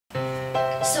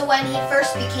So when he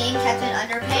first became Captain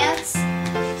Underpants,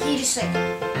 he just like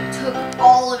took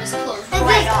all of his clothes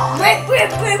right off.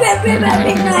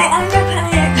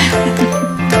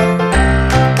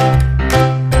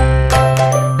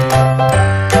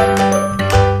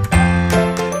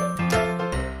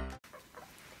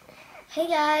 Hey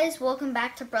guys, welcome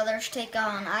back to Brothers Take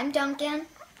On. I'm Duncan.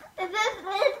 This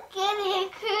is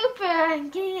Guinea Cooper. I'm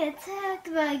getting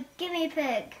attacked by a guinea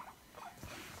pig.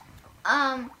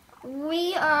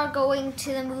 We are going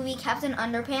to the movie Captain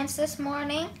Underpants this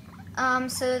morning.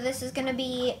 So this is going to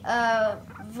be a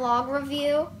vlog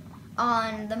review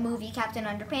on the movie Captain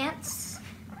Underpants.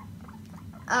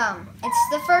 It's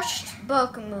the first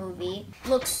book movie.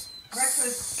 Looks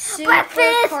super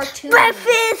cartoony.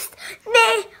 Breakfast!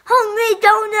 Homemade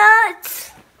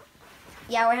donuts!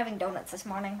 Yeah, we're having donuts this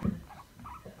morning.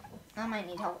 I might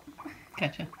need help.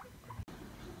 Gotcha.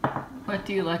 What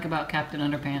do you like about Captain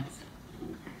Underpants?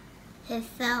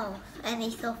 Himself, and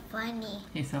he's so funny.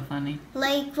 He's so funny.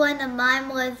 Like when the mime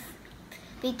was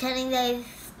pretending that he's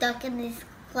stuck in this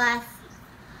glass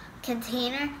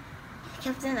container,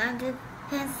 Captain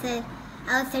Underpants said,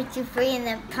 "I'll set you free," and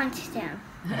then punched him.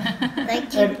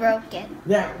 Like he broke it.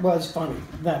 That was funny,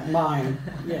 that mime,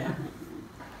 yeah.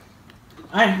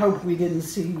 I hope we didn't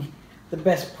see the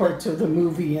best parts of the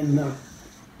movie in the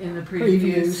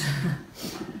previews.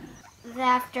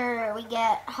 After we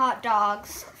get hot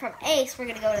dogs from Ace, we're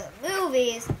going to go to the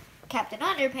movies, Captain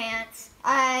Underpants.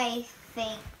 I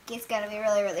think it's going to be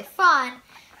really, really fun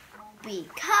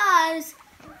because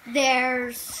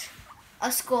there's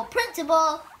a school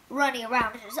principal running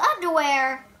around in his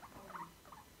underwear.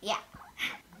 Yeah.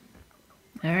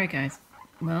 All right, guys.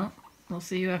 Well, we'll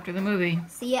see you after the movie.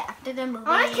 See you after the movie.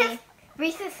 I want to kiss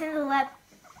Reese's in the lip.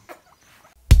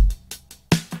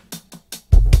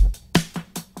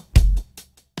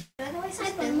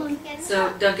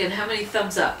 So, Duncan, how many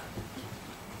thumbs up?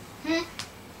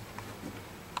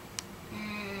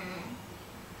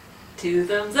 2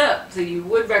 thumbs up. So you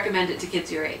would recommend it to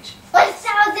kids your age.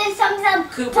 1,000 thumbs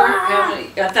up. Cooper, how many?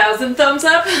 1,000 thumbs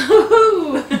up?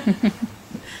 Woohoo!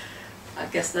 I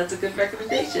guess that's a good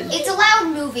recommendation. It's a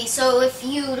loud movie, so if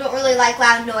you don't really like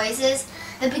loud noises,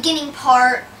 the beginning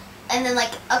part and then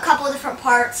like a couple of different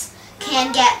parts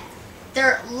can get,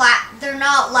 they're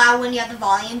not loud when you have the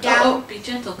volume down. Oh, be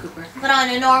gentle, Cooper. But on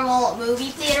a normal movie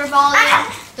theater volume,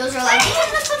 those are like,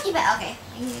 okay,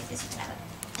 you can get this one out.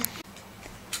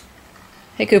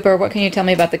 Hey, Cooper, what can you tell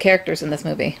me about the characters in this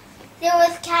movie? There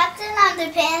was Captain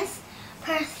Underpants,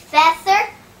 Professor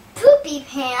Poopy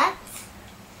Pants,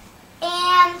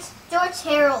 and George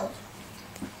Harold.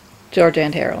 George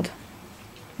and Harold.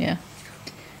 Yeah.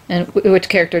 And which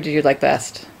character did you like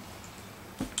best?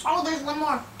 Oh, there's one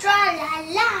more.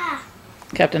 Tra-la-la.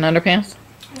 Captain Underpants?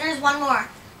 There's one more.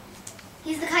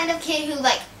 He's the kind of kid who,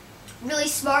 like, really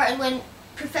smart, and when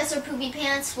Professor Poopy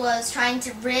Pants was trying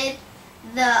to rid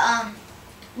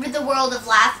the world of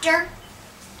laughter,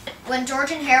 when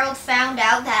George and Harold found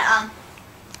out that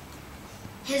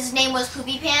his name was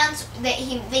Poopy Pants,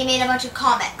 they made a bunch of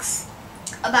comics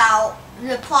about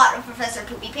the plot of Professor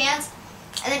Poopy Pants,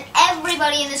 and then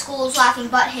everybody in the school was laughing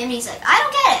but him. He's like, I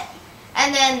don't get it.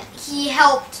 And then he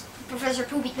helped Professor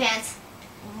Poopy Pants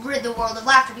rid the world of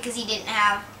laughter because he didn't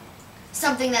have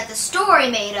something that the story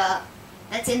made up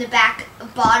that's in the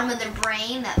bottom of their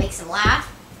brain that makes them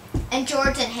laugh. And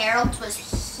George and Harold was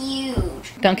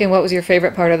huge. Duncan, what was your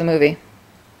favorite part of the movie?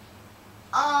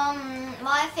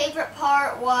 My favorite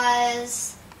part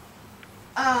was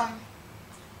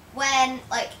when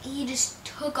he just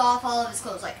took off all of his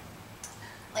clothes,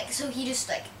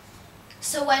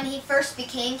 so when he first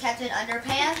became Captain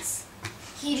Underpants,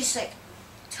 he just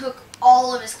took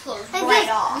all of his clothes right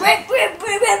off. Underpants.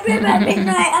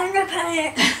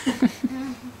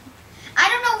 I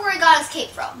don't know where he got his cape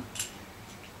from.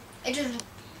 It just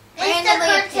randomly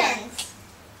It's the appeared. curtains.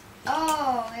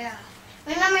 Oh yeah.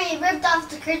 Remember he ripped off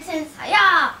the curtains?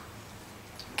 Yeah.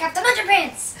 Captain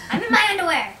Underpants. I'm in my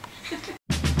underwear.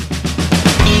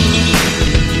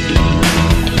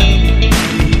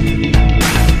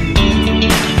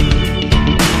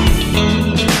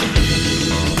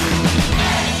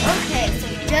 Okay, so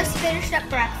we just finished up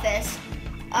breakfast.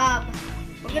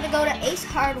 We're gonna go to Ace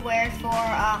Hardware for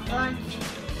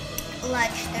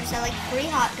lunch. They're selling free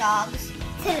hot dogs.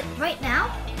 Right now?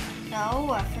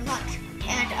 No, for lunch.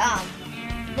 And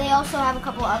they also have a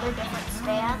couple other different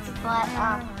stands, but